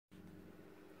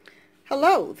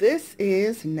Hello, this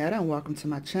is Netta and welcome to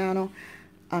my channel.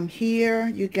 I'm here,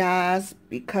 you guys,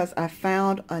 because I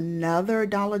found another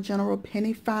Dollar General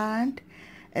penny find,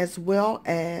 as well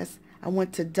as I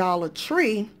went to Dollar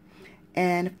Tree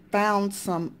and found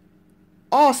some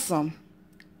awesome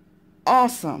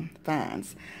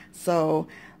finds. So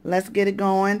let's get it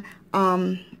going.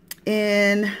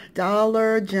 In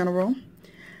Dollar General,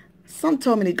 some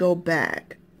told me to go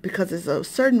back because there's a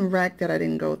certain rack that I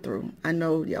didn't go through. I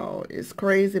know y'all it's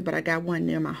crazy, but I got one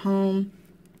near my home,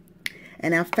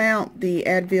 and I found the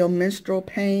Advil menstrual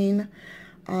pain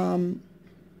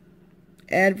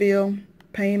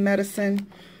medicine.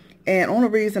 And only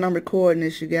reason I'm recording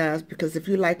this, you guys, because if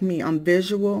you like me, I'm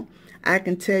visual. I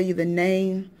can tell you the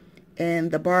name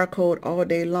and the barcode all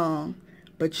day long,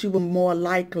 but you were more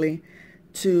likely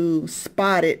to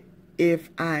spot it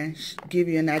if I give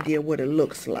you an idea what it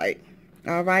looks like.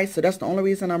 All right, so that's the only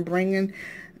reason I'm bringing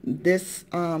this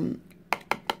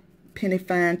penny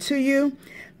find to you.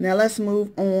 Now let's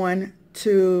move on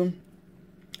to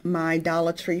my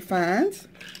Dollar Tree finds.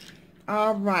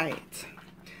 All right,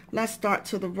 let's start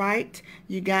to the right.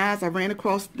 You guys, I ran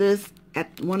across this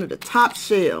at one of the top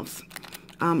shelves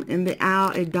in the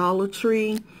aisle at Dollar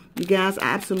Tree. You guys, I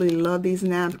absolutely love these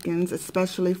napkins,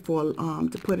 especially for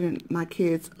to put in my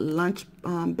kids' lunch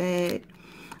bag.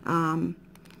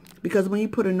 Because when you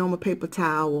put a normal paper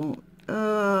towel,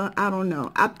 I don't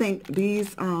know. I think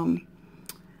these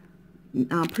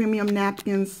premium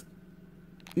napkins,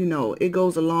 you know, it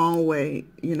goes a long way.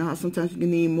 You know how sometimes you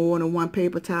need more than one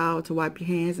paper towel to wipe your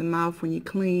hands and mouth when you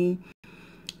clean.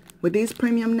 With these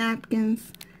premium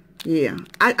napkins, yeah,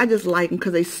 I just like them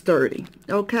because they're sturdy.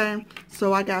 Okay,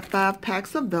 so I got 5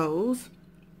 packs of those,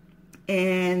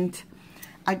 and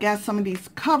I got some of these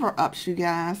cover-ups, you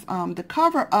guys. The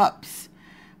cover-ups,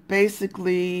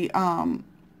 basically,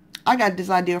 I got this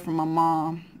idea from my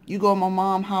mom. You go to my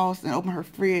mom's house and open her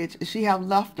fridge, and she have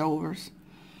leftovers.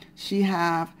 She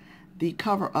have the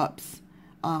cover-ups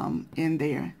in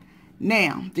there.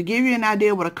 Now, to give you an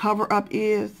idea what a cover-up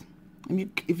is,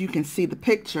 if you can see the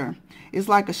picture, it's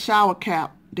like a shower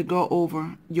cap to go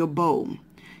over your bowl.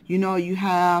 You know, you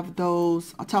have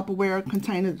those Tupperware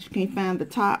containers that you can't find the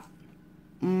top.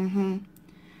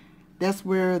 That's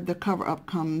where the cover-up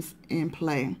comes in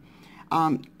play.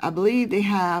 I believe they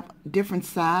have different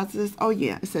sizes. Oh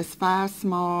yeah, it says 5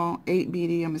 small, 8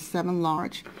 medium, and 7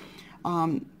 large.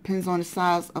 Depends on the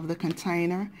size of the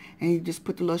container, and you just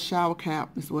put the little shower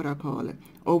cap, is what I call it,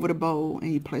 over the bowl,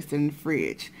 and you place it in the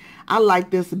fridge. I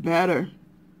like this better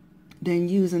than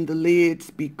using the lids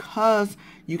because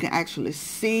you can actually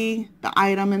see the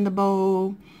item in the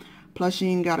bowl. Plus, you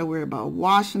ain't got to worry about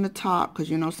washing the top, because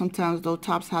you know sometimes those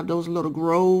tops have those little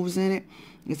grooves in it.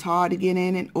 It's hard to get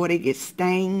in it, or they get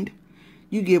stained.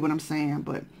 You get what I'm saying.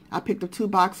 But I picked up 2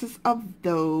 boxes of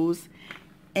those,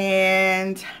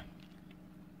 and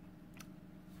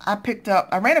I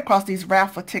ran across these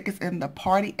raffle tickets in the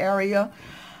party area.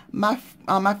 My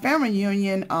family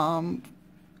reunion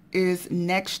is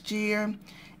next year,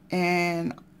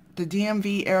 and the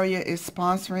DMV area is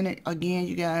sponsoring it. Again,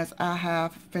 you guys, I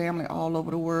have family all over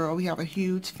the world. We have a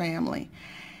huge family,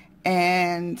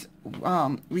 and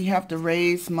we have to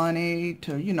raise money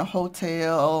to, you know,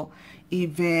 hotel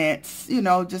events, you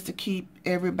know, just to keep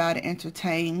everybody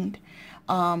entertained.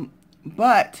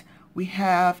 But we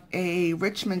have a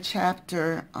Richmond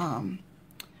chapter,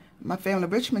 my family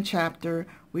Richmond chapter.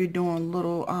 We're doing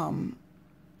little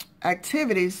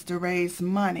activities to raise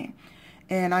money.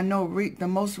 And I know the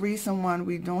most recent one,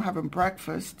 we don't have a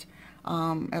breakfast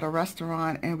at a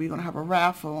restaurant, and we're going to have a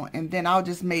raffle. And then I'll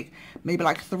just make maybe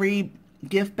like 3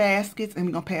 gift baskets, and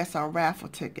we're going to pass out raffle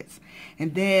tickets.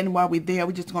 And then while we're there,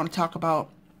 we're just going to talk about,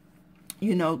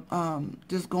 you know,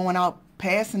 just going out,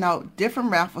 passing out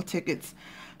different raffle tickets,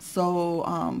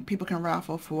 so people can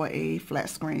raffle for a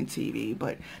flat screen TV.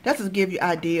 But that's to give you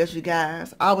ideas, you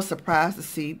guys. I was surprised to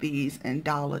see these in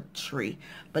Dollar Tree.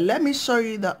 But let me show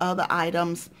you the other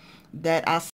items that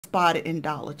I spotted in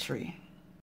Dollar Tree.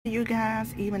 You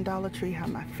guys, even Dollar Tree have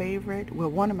my favorite,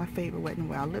 well, one of my favorite Wet n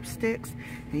Wild lipsticks.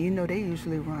 And you know they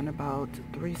usually run about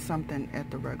 $3 something at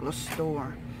the regular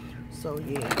store. So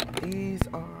yeah, these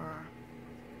are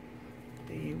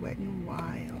the Wet n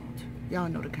Wild. Y'all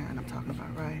know the kind I'm talking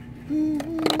about, right?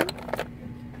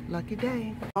 Lucky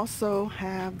day. Also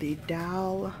have the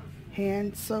Dow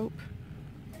hand soap.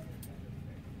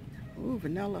 Ooh,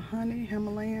 vanilla honey,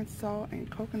 Himalayan salt, and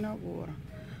coconut water.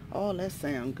 Oh, that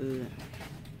sounds good.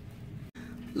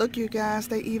 Look, you guys,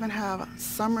 they even have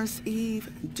Summer's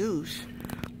Eve douche.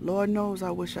 Lord knows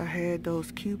I wish I had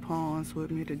those coupons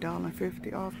with me, the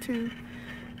 $1.50 off too.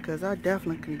 because I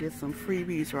definitely can get some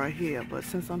freebies right here. But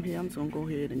since I'm here, I'm just going to go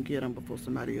ahead and get them before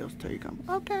somebody else take them.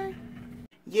 Okay.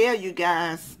 Yeah, you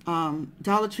guys,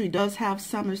 Dollar Tree does have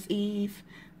Summer's Eve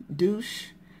douche.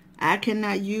 I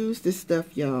cannot use this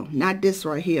stuff, y'all. Not this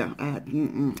right here.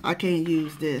 I can't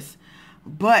use this.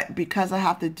 But because I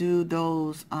have to do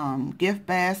those gift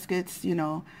baskets, you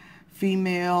know,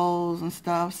 females and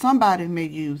stuff, somebody may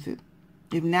use it.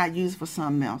 If not, use it for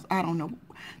something else. I don't know.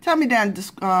 Tell me down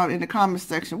in the comment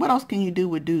section, what else can you do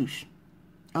with douche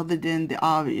other than the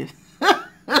obvious?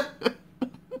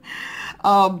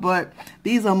 But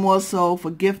these are more so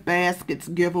for gift baskets,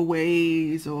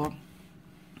 giveaways, or,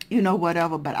 you know,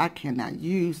 whatever. But I cannot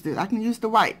use this. I can use the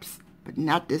wipes, but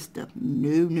not this stuff.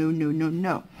 No, no, no, no,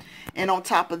 no. And on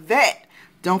top of that,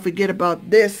 don't forget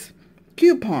about this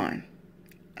coupon.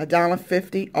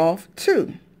 $1.50 off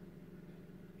too.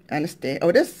 Understand?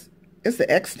 Oh, this is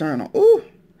the external. Ooh.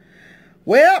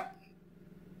 Well,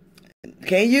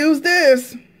 can't use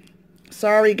this.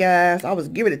 Sorry, guys. I was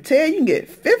giving it to you. You can get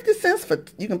 50 cents for,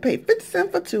 you can pay 50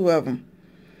 cents for 2 of them.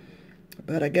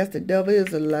 But I guess the devil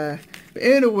is a lie. But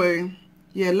anyway,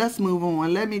 yeah, let's move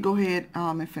on. Let me go ahead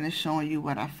and finish showing you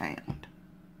what I found.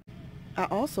 I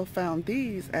also found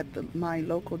these at my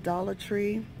local Dollar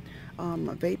Tree.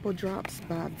 Vapor Drops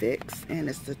by Vicks, and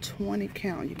it's the 20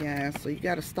 count, you guys. So you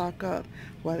got to stock up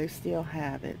while they still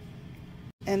have it.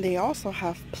 And they also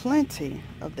have plenty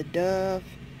of the Dove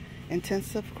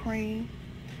Intensive Cream,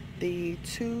 the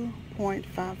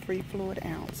 2.53 fluid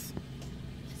ounce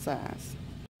size.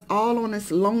 All on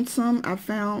this lonesome, I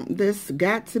found this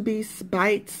Got To Be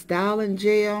Spite Styling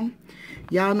Gel.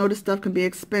 Y'all know this stuff can be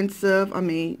expensive. I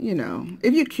mean, you know,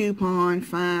 if you coupon,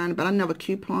 fine. But I never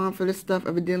coupon for this stuff.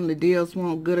 Evidently, the deals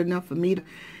weren't good enough for me to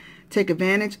take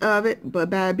advantage of it. But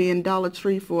by being Dollar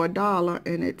Tree for $1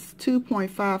 and it's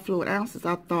 2.5 fluid ounces,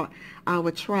 I thought I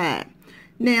would try it.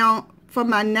 Now, for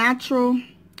my natural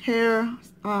hair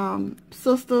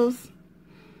sisters,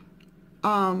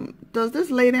 does this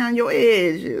lay down your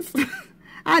edges?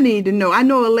 I need to know. I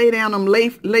know it'll lay down them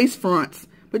lace fronts,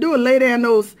 but do it lay down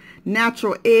those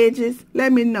natural edges?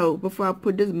 Let me know before I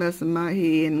put this mess in my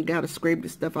head and gotta scrape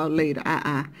this stuff out later.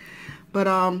 But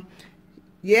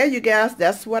yeah, you guys,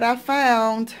 that's what I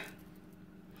found.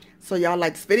 So y'all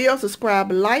like this video,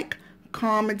 subscribe, like,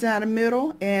 comment down the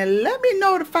middle, and let me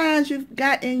know the finds you've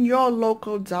got in your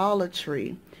local Dollar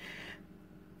Tree.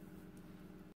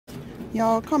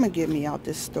 Y'all, come and get me out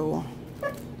this store.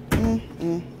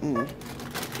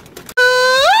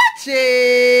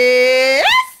 Cheers.